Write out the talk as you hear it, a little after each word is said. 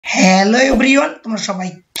Hello everyone, তোমরা সবাই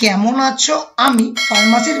কেমন আছো? আমি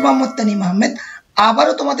ফার্মাসিস্ট মোহাম্মদ তানিম আহমেদ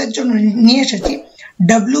আবারও তোমাদের জন্য নিয়ে এসেছি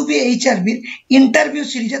WbHrb ইন্টারভিউ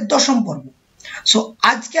সিরিজের 10ম পর্ব। সো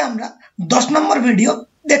আজকে আমরা 10 নম্বর ভিডিও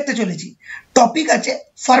দেখতে চলেছি। টপিক আছে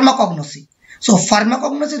ফার্মাকগনোসি। সো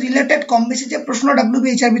ফার্মাকগনোসি রিলেটেড কম বেশি যে প্রশ্ন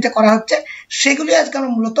WbHrb তে করা হচ্ছে সেগুলি আজকে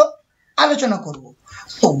আমরা মূলত আলোচনা করব।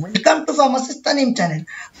 তো welcome to pharmacist Tanim channel.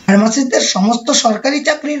 ফার্মাসিস্টদের সমস্ত সরকারি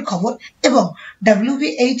চাকরির খবর এবং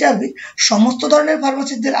WbHrb সমস্ত ধরনের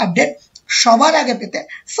ফার্মাসিস্টদের আপডেট সবার আগে পেতে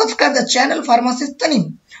subscribe the channel pharmacist Tanim.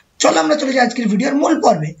 চলো আমরা চলে যাই আজকের ভিডিওর মূল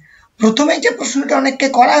পর্বে। প্রথমেই যে প্রশ্নটা অনেককে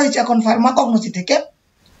করা হয়েছে এখন ফার্মাকগনোসি থেকে,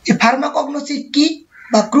 যে ফার্মাকগনোসি কি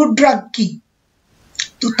বা ক্রুড ড্রাগ কি,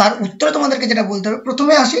 তো তার উত্তরে তোমাদেরকে যেটা বলতে হবে,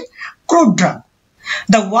 প্রথমে আসি crude drug.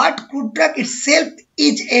 The word crude drug itself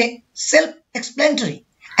is a self-explanatory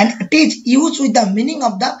and it is used with the meaning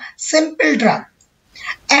of the simple drug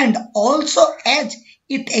and also as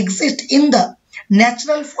it exists in the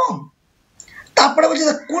natural form. তারপরে বলছে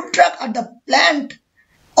the crude drug are the plant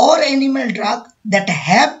or animal drug that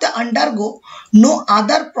have to undergo no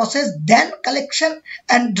other process than collection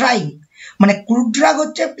and drying. মানে crude drug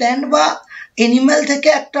হচ্ছে plant বা animal থেকে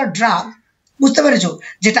একটা drug, বুঝতে পেরেছো,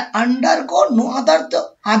 যেটা আন্ডারগো নো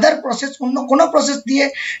আদার প্রসেস, অন্য কোনো প্রসেস দিয়ে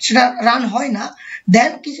সেটা রান হয় না,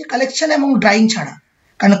 দেন কিছু কালেকশন এবং ড্রাইং ছাড়া।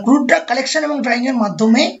 কারণ ক্রুড ড্রাগ কালেকশন এবং ড্রাইং এর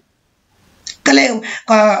মাধ্যমে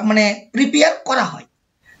মানে প্রিপেয়ার করা হয়।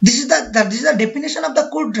 This is the definition of the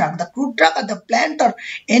crude drug. The crude drug are the plant or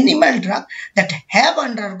animal drug that have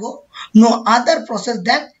undergo no other process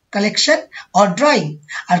than collection or drying.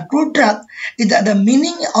 Or crude drug is the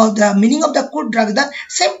meaning of the crude drug is the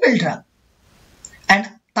simple drug. And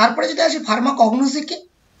তারপরে যদি আসি pharmacognosy কি,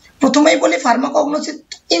 প্রথমেই বলি pharmacognosy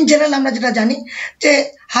in general আমরা যেটা জানি যে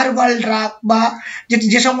হার্বাল ড্রাগ বা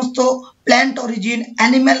যে সমস্ত প্ল্যান্ট অরিজিন,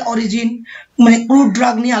 অ্যানিম্যাল অরিজিন মানে ক্রুড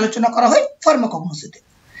ড্রাগ নিয়ে আলোচনা করা হয় ফার্মাকগনোসিতে।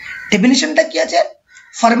 ডেফিনিশনটা কি আছে?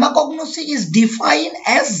 Pharmacognosy is defined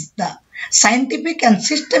as the scientific and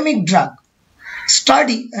systemic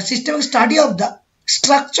study of the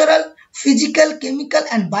structural, physical, chemical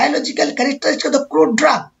and biological characteristics of the crude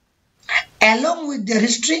drug along with their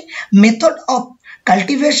history, method of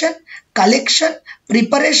cultivation, collection,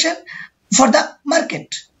 preparation for the market.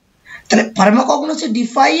 তাহলে pharmacognosy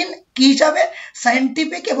define কি হিসাবে?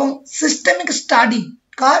 Scientific এবং systemic study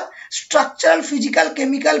কার structural, physical,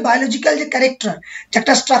 chemical, biological যে character, যে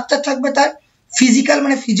একটা structure থাকবে তার, physical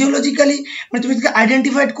মানে ফিজিওলজিক্যালি মানে তুমি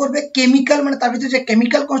আইডেন্টিফাইড করবে, কেমিক্যাল মানে তার ভিতরে যে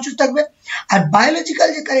কেমিক্যাল কনস্টিটিউট থাকবে, আর বায়োলজিক্যাল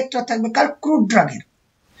যে ক্যারেক্টার থাকবে কার ক্রুড ড্রাগের।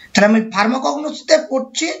 তাহলে আমি ফার্মাকগনোসিতে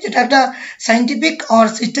পড়ছি যেটা একটা সায়েন্টিফিক আর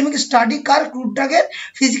সিস্টেমিক স্টাডি কার ক্রুড ড্রাগের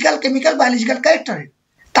ফিজিক্যাল, কেমিক্যাল, বায়োলজিক্যাল ক্যারেক্টারের।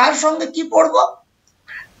 তার সঙ্গে কি পড়বো?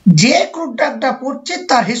 যে ক্রুড ড্রাগটা পড়ছে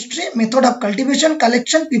তার history, method of cultivation,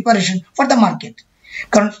 collection, preparation for the market.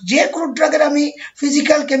 কারণ যে ক্রুড ড্রাগের আমি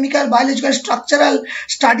physical, chemical, biological, structural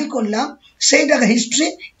study করলাম, সেই ড্রাগের হিস্ট্রি,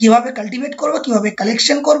 কিভাবে কাল্টিভেট করব, কিভাবে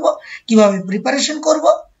কালেকশন করব, কিভাবে প্রিপারেশন করব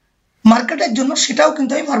মার্কেটের জন্য, সেটাও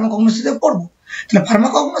কিন্তু আমি ফার্মাকগনোসিতে পড়বো। তাহলে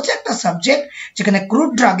ফার্মাকগনোসি একটা সাবজেক্ট যেখানে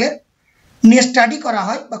ক্রুড ড্রাগের নিয়ে স্টাডি করা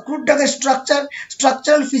হয় বা ক্রুড ড্রাগের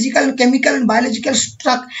structural, physical, chemical, biological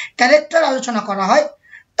character আলোচনা করা হয়।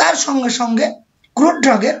 তার সঙ্গে সঙ্গে ক্রুড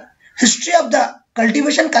ড্রাগের history of the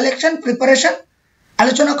cultivation, collection, preparation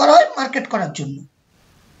আলোচনা করা হয় মার্কেট করার জন্য।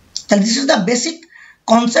 তাহলে this is the basic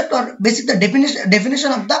concept or basic the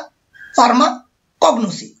definition of the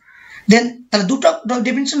pharmacognosy. দেন তাহলে দুটো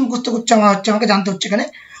ডেফিনেশন মুখস্থ করতে আমাকে জানতে হচ্ছে এখানে,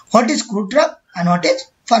 what is crude drug and what is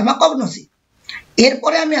pharmacognosy.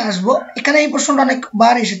 এরপরে আমি আসবো, এখানে এই প্রশ্নটা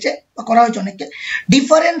অনেকবার এসেছে বা করা হয়েছে অনেককে,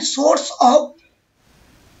 different source of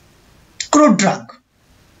crude drug.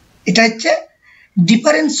 এটা হচ্ছে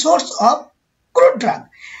different source of crude drug.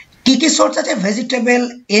 কি কি সোর্স আছে? Vegetable,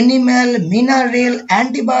 animal, mineral,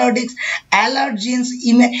 antibiotics, অ্যালার্জিনস,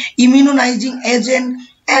 ইমিউনাইজিং agent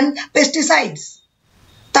and pesticides.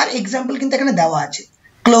 তার এক্সাম্পল কিন্তু এখানে দেওয়া আছে,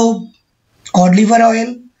 clove, cod liver oil,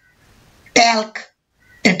 talc,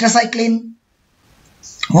 tetracycline,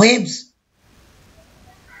 ওয়েবস,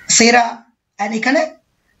 সেরা অ্যান্ড এখানে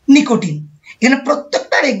নিকোটিন। এখানে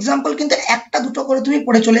প্রত্যেকটার এক্সাম্পল কিন্তু একটা দুটো করে তুমি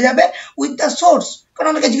পড়ে চলে যাবে উইথ দ্য সোর্স। কারণ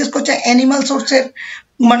অনেকে জিজ্ঞেস করছে অ্যানিমাল সোর্সের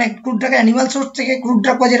মানে ক্রুড ড্রাগ, অ্যানিমাল সোর্স থেকে ক্রুড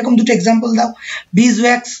ড্রাগ পাওয়া যায়, এরকম দুটো এক্সাম্পল দাও, বিজ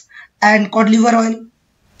wax and cod liver oil.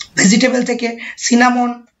 Vegetable থেকে সিনামন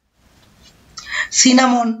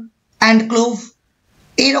অ্যান্ড ক্লোভ।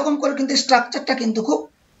 এইরকম করে কিন্তু স্ট্রাকচারটা কিন্তু খুব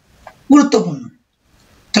গুরুত্বপূর্ণ।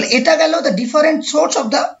 তাহলে এটা গেল the different source of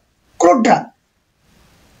the crude drug.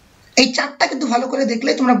 এই চারটা কিন্তু ভালো করে দেখলে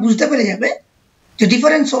তোমরা বুঝতে পেরে যাবে যে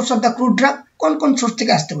different source of the crude drug কোন কোন সোর্স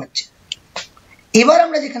থেকে আসতে পারছে। এবার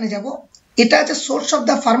আমরা যেখানে যাব, এটা আছে source of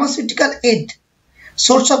the pharmaceutical add.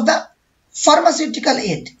 Source of the pharmaceutical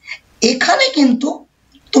add. এখানে কিন্তু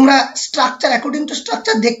তোমরা স্ট্রাকচার অ্যাকর্ডিং টু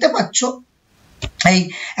স্ট্রাকচার দেখতে পাচ্ছ, এই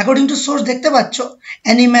অ্যাকর্ডিং টু সোর্স দেখতে পাচ্ছ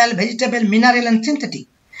animal, vegetable, mineral and synthetic.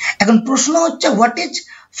 এখন প্রশ্ন হচ্ছে what is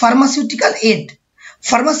pharmaceutical add?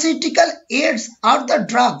 Pharmaceutical aids are the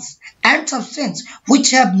drugs and substances which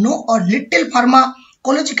have no or little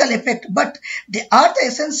pharmacological effect, but they are the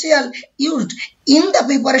essential used in the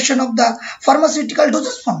preparation of the pharmaceutical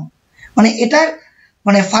dosage form. মানে এটার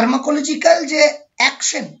মানে pharmacological যে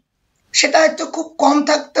action সেটা হয়তো খুব কম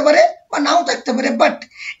থাকতে পারে বা নাও থাকতে পারে, বাট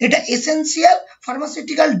এটা এসেন্সিয়াল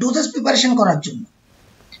ফার্মাসিউটিক্যাল ডোজেস প্রিপারেশন করার জন্য।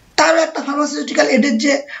 তারও একটা ফার্মাসিউটিক্যাল এডের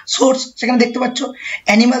যে সোর্স সেখানে দেখতে পাচ্ছ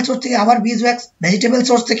অ্যানিমাল সোর্স থেকে, আবার বিজওয়াক্স, ভেজিটেবল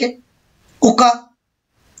সোর্স থেকে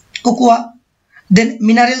কোকোয়া, দেন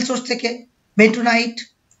মিনারেল সোর্স থেকে বেন্টোনাইট,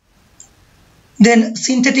 দেন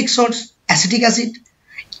সিনথেটিক সোর্স অ্যাসিটিক অ্যাসিড।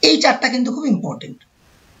 এই চারটা কিন্তু খুব ইম্পর্টেন্ট।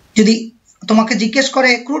 যদি তোমাকে জিজ্ঞেস করে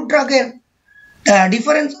ক্রুড ড্রাগের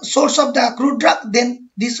different source of the crude drug, then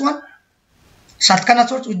this one সাতখানা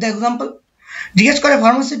source with the example. জিজ্ঞেস করে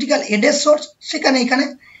ফার্মাসিউটিক্যাল এডের সোর্স, সেখানে এখানে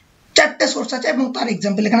চারটে সোর্স আছে এবং তার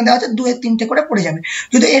এক্সাম্পল এখানে দেওয়া আছে, 2-3টে করে পড়ে যাবে।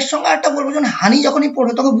 যদি এর সঙ্গে একটা বলবো, যখন হানি যখনই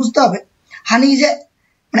পড়বে তখন বুঝতে হবে হানি যে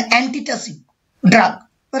মানে অ্যান্টিটাসিভ ড্রাগ,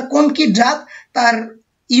 এবার কোন কি ড্রাগ তার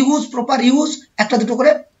ইউজ, প্রপার ইউজ একটা দুটো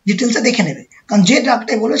করে ডিটেলসে দেখে নেবে, কারণ যে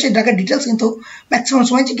ড্রাগটাই বলবে সেই ড্রাগের ডিটেলস কিন্তু ম্যাক্সিমাম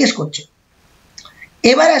সময় জিজ্ঞেস করছে।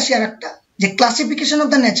 এবার আসি আর একটা, যে classification of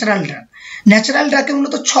the natural drug. Natural ড্রাগকে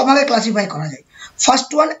মূলত 6 ভাগে ক্লাসিফাই করা যায়।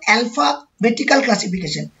 First one alphabetical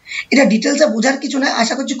classification. এটা ডিটেলসে বোঝার কিছু নয়,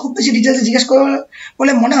 আশা করছি খুব বেশি ডিটেলসে জিজ্ঞেস করবে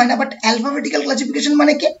বলে মনে হয় না, বাট অ্যালফাবেটিক্যাল ক্লাসিফিকেশন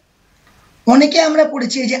মানে কি? অনেকে আমরা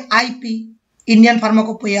পড়েছি যে IP Indian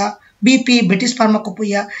ফার্মাকোপোয়া, BP British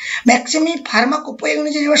ফার্মাকোপোয়া, maximum ফার্মাকোপোয়া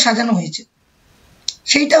অনুযায়ী যেভাবে সাজানো হয়েছে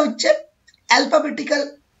সেইটা হচ্ছে অ্যালফাবেটিক্যাল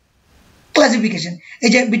ক্লাসিফিকেশন। এই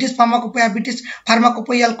যে British ফার্মাকোপোয়া, British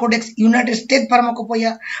ফার্মাকোপোয়াল codex, United state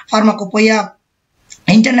ফার্মাকোপোয়া, ফার্মাকোপোয়া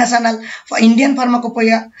international, Indian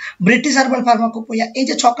ফার্মাকোপোয়া, British herbal ফার্মাকোপোয়া, এই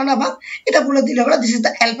যে 6খানা ভাগ, এটা বলে দিলে হলো this is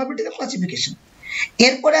the alphabetical classification.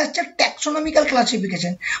 এরপরে আসছে ট্যাক্সোনমিক্যাল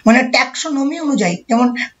ক্লাসিফিকেশন, মানে ট্যাক্সোনমি অনুযায়ী, যেমন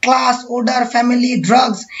ক্লাস, অর্ডার, ফ্যামিলি,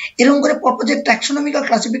 ড্রাগস, এরকম করে পরপর যে ট্যাক্সোনমিক্যাল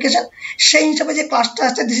ক্লাসিফিকেশন, সেই হিসাবে যে ক্লাসটা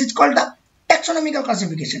আসছে this is called the taxonomical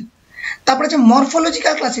classification. তারপরে আছে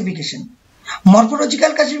মরফোলজিক্যাল ক্লাসিফিকেশন।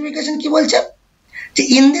 মরফোলজিক্যাল ক্লাসিফিকেশন কি বলছে?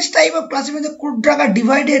 In this type of classification, the crude drug are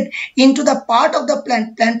divided into the part of the plant.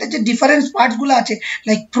 Planted যে different parts গুলো আছে,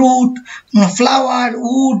 like fruit, flower,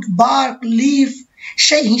 wood, bark, leaf,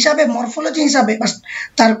 সেই হিসাবে morphology হিসাবে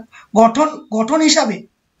তার গঠন হিসাবে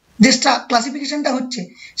যেটা ক্লাসিফিকেশনটা হচ্ছে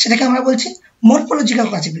সেটাকে আমরা বলছি মরফোলজিক্যাল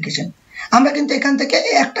ক্লাসিফিকেশন। আমরা কিন্তু এখান থেকে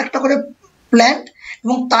একটা একটা করে প্ল্যান্ট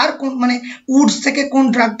এবং তার কোন মানে উডস থেকে কোন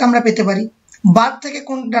ড্রাগটা আমরা পেতে পারি, বার্ক থেকে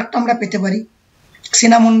কোন ড্রাগটা আমরা পেতে পারি,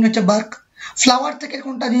 সিনামন হচ্ছে বার্ক, ফ্লাওয়ার থেকে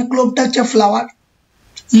কোনটা, ক্লোভটা হচ্ছে ফ্লাওয়ার,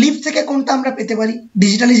 লিভ থেকে কোনটা আমরা পেতে পারি,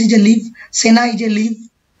 ডিজিটালিস ইজ এ লিভ, সেনা ইজ এ লিভ,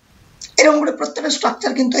 এরকম করে প্রত্যেকটা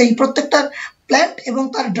স্ট্রাকচার কিন্তু এই প্রত্যেকটার প্ল্যান্ট এবং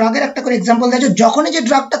তার ড্রাগের একটা করে এক্সাম্পল দেওয়া আছে। যখনই যে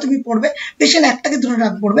ড্রাগটা তুমি পড়বে, বেশি না একটা কি দুটো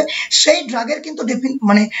ড্রাগ পড়বে, সেই ড্রাগের কিন্তু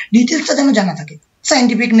মানে ডিটেলসটা যেন জানা থাকে,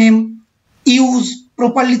 সাইন্টিফিক নেম, ইউজ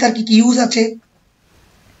প্রপারলি, তার কি কি ইউজ আছে,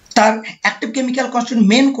 তার অ্যাক্টিভ কেমিক্যাল কনস্টিটিউয়েন্ট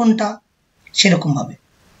মেন কোনটা, সেরকম ভাবে।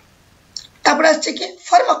 তারপরে আসছে কি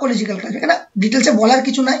ফার্মাকোলজিক্যাল ক্লাসিফিকেশন। এখানে ডিটেলসে বলার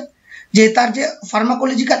কিছু নাই, যে তার যে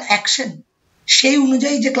ফার্মাকোলজিক্যাল অ্যাকশন সেই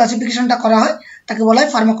অনুযায়ী যে ক্লাসিফিকেশনটা করা হয় তাকে বলা হয়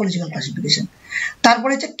ফার্মাকোলজিক্যাল ক্লাসিফিকেশন।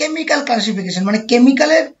 তারপরে হচ্ছে কেমিক্যাল ক্লাসিফিকেশন, মানে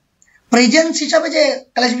কেমিক্যালের প্রেজেন্স হিসাবে যে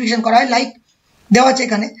ক্লাসিফিকেশন করা হয়, লাইক দেওয়া আছে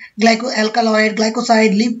এখানে alkaloid,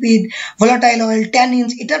 glycoside, lipid, volatile oil,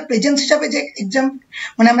 tannins, এটার প্রেজেন্স হিসাবে যে এক্সাম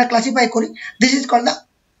মানে আমরা ক্লাসিফাই করি, this is called the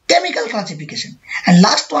chemical classification. And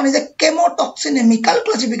last one is a chemotoxinemical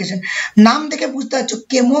classification. নাম দেখে বুঝতে পারছো,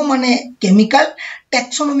 কেমো মানে কেমিক্যাল,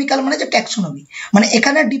 ট্যাক্সোনমিক্যাল মানে যে ট্যাক্সোনমি, মানে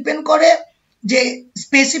এখানে ডিপেন্ড করে যে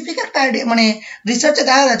স্পেসিফিক একটা মানে রিসার্চে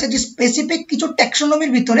দেখা যাচ্ছে যে স্পেসিফিক কিছু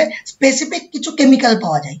ট্যাক্সোনমির ভিতরে স্পেসিফিক কিছু কেমিক্যাল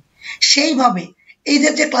পাওয়া যায়, সেইভাবে এই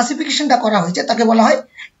যে ক্লাসিফিকেশনটা করা হয়েছে তাকে বলা হয়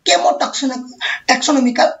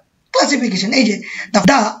ট্যাক্সোনমিক্যাল classification. এই যে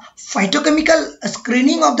the phytochemical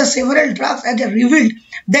screening of the several drugs has revealed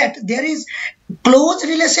that there is close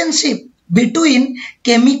relationship between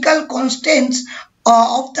chemical constants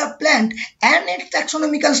of the plant and its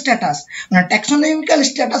taxonomical status. মানে taxonomical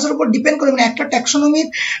status এর উপর ডিপেন্ড করে, মানে একটা ট্যাক্সোনমির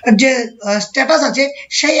যে স্ট্যাটাস আছে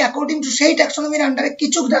সেই অ্যাকর্ডিং টু সেই ট্যাক্সোনমির আন্ডারে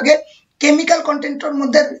কিছু ড্রাগের কেমিক্যাল কন্টেন্টের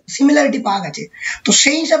মধ্যে সিমিলারিটি পাওয়া গেছে, তো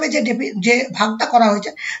সেই হিসাবে যে ভাগটা করা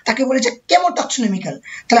হয়েছে তাকে বলেছে কেমোটক্সোনমিক্যাল।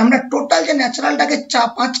 তাহলে আমরা টোটাল যে ন্যাচারালটাকে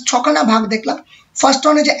 5-6খানা ভাগ দেখলাম। First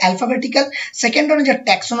one is alphabetical, second one is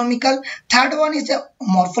taxonomical, third one is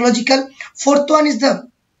morphological, fourth one is the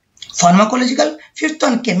pharmacological, fifth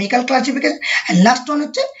one chemical classification, and last one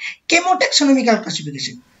হচ্ছে কেমোটেক্সোনমিক্যাল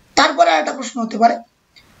ক্লাসিফিকেশন। তারপরে একটা প্রশ্ন হতে পারে,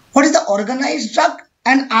 what is the organised drug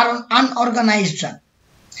and unorganised drug.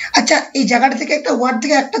 আচ্ছা, এই জায়গাটা থেকে একটা ওয়ার্ড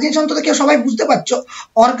থেকে একটা জিনিস অন্তত কেউ সবাই বুঝতে পারছো,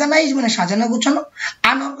 অর্গানাইজ মানে সাজানো গোছানো,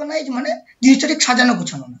 আনঅর্গানাইজ মানে জিনিসটা ঠিক সাজানো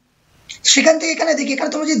গোছানো না। সেখান থেকে এখানে দেখি,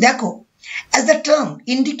 এখানে তুমি যদি দেখো, as the term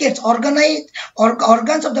indicates organized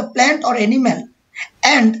organs of the plant or animal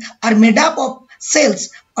and are made up of cells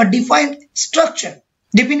or defined structure.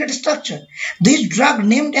 This drug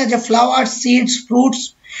named as a flower, seeds, fruits,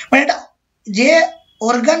 মানে এটা যে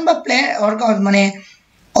অর্গান বা প্ল্যান্ট মানে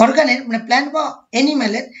অর্গানের মানে প্ল্যান্ট বা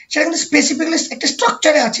অ্যানিমেলের, সেটা কিন্তু specifically একটা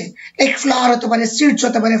স্ট্রাকচারে আছে, লাইক ফ্লাওয়ার হতে পারে, সিডস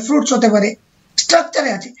হতে পারে, ফ্রুটস হতে পারে, স্ট্রাকচারে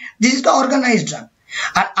আছে। This is the organised drug.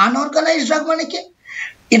 R unorganised drug মানে কি,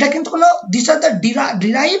 এটা কিন্তু কোনো this are the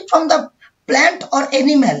derived from the plant or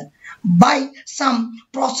animal by some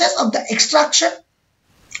process of the extraction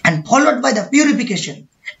and followed by the purification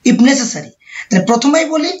if necessary. তাহলে প্রথমেই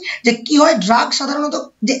বলি যে কি হয়, ড্রাগ সাধারণত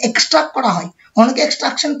যে এক্সট্রাক্ট করা হয়, অনেকে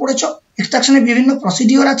এক্সট্রাকশন পড়েছো, এক্সট্রাকশনের বিভিন্ন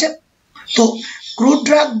প্রসিডিওর আছে। তো ক্রুড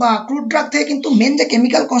ড্রাগ থেকে কিন্তু মেন যে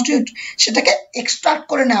কেমিক্যাল কনস্টিটিউট সেটাকে এক্সট্রাক্ট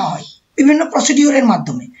করে নেওয়া হয় বিভিন্ন প্রসিডিওরের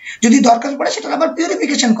মাধ্যমে, যদি দরকার পড়ে সেটা আবার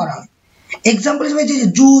পিউরিফিকেশন করা হয়। এক্সাম্পল হিসেবে যে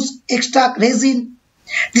juice, extract, raisin,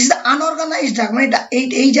 this is the unorganised drug. মানে এটা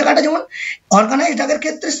এই জায়গাটা যেমন অর্গানাইজড ড্রাগের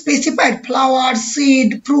ক্ষেত্রে স্পেসিফাইড ফ্লাওয়ার, সিড,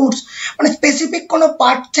 ফ্রুটস, মানে স্পেসিফিক কোনো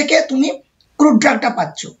পার্ট থেকে তুমি ক্রুড ড্রাগটা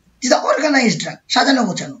পাচ্ছ, this is the organised drug, সাজানো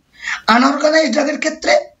গোছানো। আনঅর্গানাইজড ড্রাগের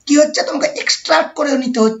ক্ষেত্রে কি হচ্ছে, তোমাকে এক্সট্রাক্ট করে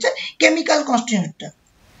নিতে হচ্ছে কেমিক্যাল কনস্টিটিউয়েন্টটা,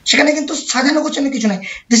 সেখানে কিন্তু সাজানো গোছানো কিছু নাই।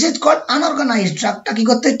 দিস ইজ কল্ড আনঅর্গানাইজড ড্রাগটা কি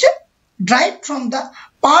করতে হচ্ছে, derived from the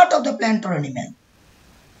part of the plant or animal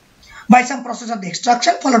by some process of the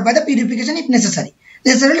extraction followed by the purification if necessary.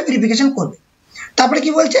 Necessarily purification করবে। তারপরে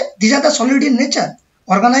কি বলছে, these are the solid in nature,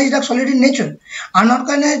 organized drug solid in nature,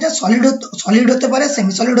 unorganized drug solid হতে পারে,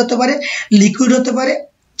 semi solid হতে পারে, liquid হতে পারে,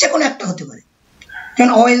 যে কোনো একটা হতে পারে,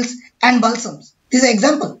 যেমন অয়েলস অ্যান্ড বালসামস, দিস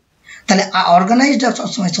এক্সাম্পল। তাহলে অর্গানাইজড ড্রাগ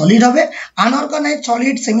সবসময় সলিড হবে, unorganised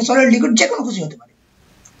solid, semi solid, liquid যে কোনো কিছু হতে পারে।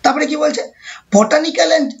 তারপরে কি বলছে, botanical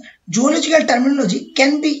and zoological terminology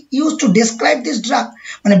can be used to describe this drug,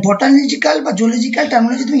 মানে botanical বা zoological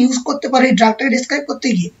terminology তুমি ইউজ করতে পারো এই ড্রাগটাকে ডেসক্রাইব করতে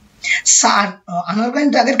গিয়ে।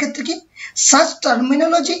 আনঅর্গানাইজড ড্রাগের ক্ষেত্রে কি, such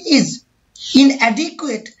terminology is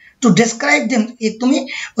inadequate to describe them, তুমি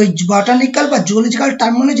ওই botanical বা zoological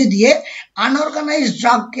terminology দিয়ে আনঅর্গানাইজড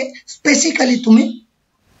ড্রাগকে স্পেসিক্যালি তুমি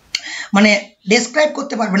মানে ডেসক্রাইব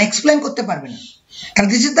করতে পারবে না, এক্সপ্লেইন করতে পারবে না। কারণ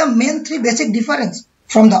this is the main three basic difference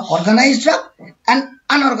from the organized drug and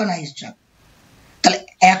unorganized drug. তাহলে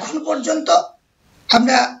এখন পর্যন্ত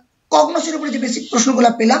আমরা কগনোসির উপরে যে বেসিক প্রশ্নগুলো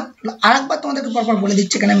পেলাম, আরেকবার তোমাদেরকে পরপর বলে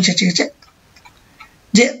দিচ্ছি, এখানে আমি শেষে গেছে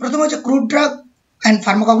যে প্রথমে হচ্ছে ক্রুড ড্রাগ অ্যান্ড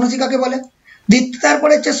ফার্মাকগনোসি কাকে বলে,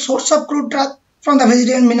 তারপরে হচ্ছে source of crude drug from the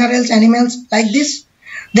vegetable minerals animals like this,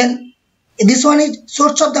 then this one is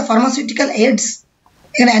source of the pharmaceutical ads,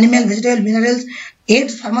 এখানে animal, vegetable, minerals,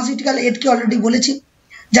 ads, pharmaceutical এডকে already বলেছি,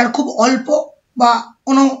 যার খুব অল্প বা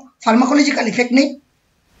কোনো ফার্মাকোলজিক্যাল ইফেক্ট নেই।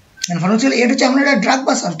 ফার্মাসিউটিক্যাল এড হচ্ছে এমন একটা ড্রাগ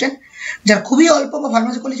বা সাবস্টেন্স যার খুবই অল্প বা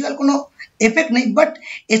ফার্মাকোলজিক্যাল কোনো এফেক্ট নেই, but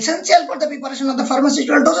essential for the preparation of the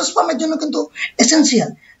pharmaceutical doses ফর্মের জন্য কিন্তু essential.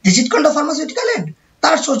 This is called the pharmaceutical add,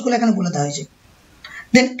 তার সোর্সগুলো এখানে বলে দেওয়া হয়েছে।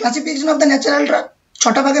 দেন classification of the natural drug,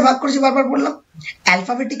 ছটা ভাগে ভাগ করেছি, বারবার বললাম,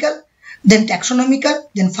 alphabetical, then taxonomical,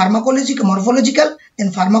 then pharmacological, morphological, then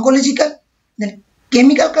pharmacological, then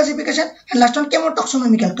chemical classification, and last one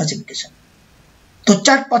কেমোটক্সোনমিক্যাল classification. তো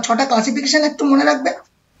ছটা ক্লাসিফিকেশন একটু মনে রাখবে,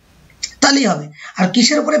 তাহলেই হবে। আর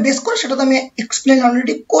কিসের উপরে বেস করে সেটা তো আমি এক্সপ্লেন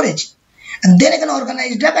অলরেডি করেছি। দেন এখানে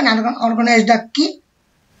organised drug and unorganised drug কি,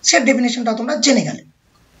 সের ডেফিনেশনটা তোমরা জেনে গেলে।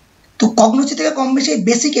 তো কগনোসি থেকে কম বেশি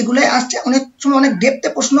বেসিক এগুলোই আসছে, অনেক সময় অনেক ডেপথে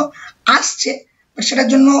প্রশ্ন আসছে, বাট সেটার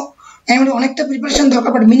জন্য অনেকটা প্রিপারেশন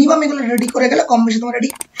দরকার, বাট মিনিমাম এগুলো রেডি করে গেলে কম বেশি তোমার রেডি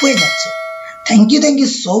হয়ে যাচ্ছে। Thank you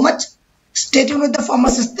so much. Stay tuned with the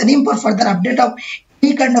Pharmacist TANYEEM for further update of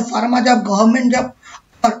any kind of pharma job, government job,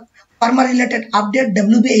 or pharma related update,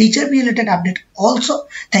 Wbhrb related update also.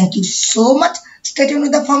 Thank you so much. Stay tuned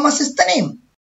with the Pharmacist TANYEEM.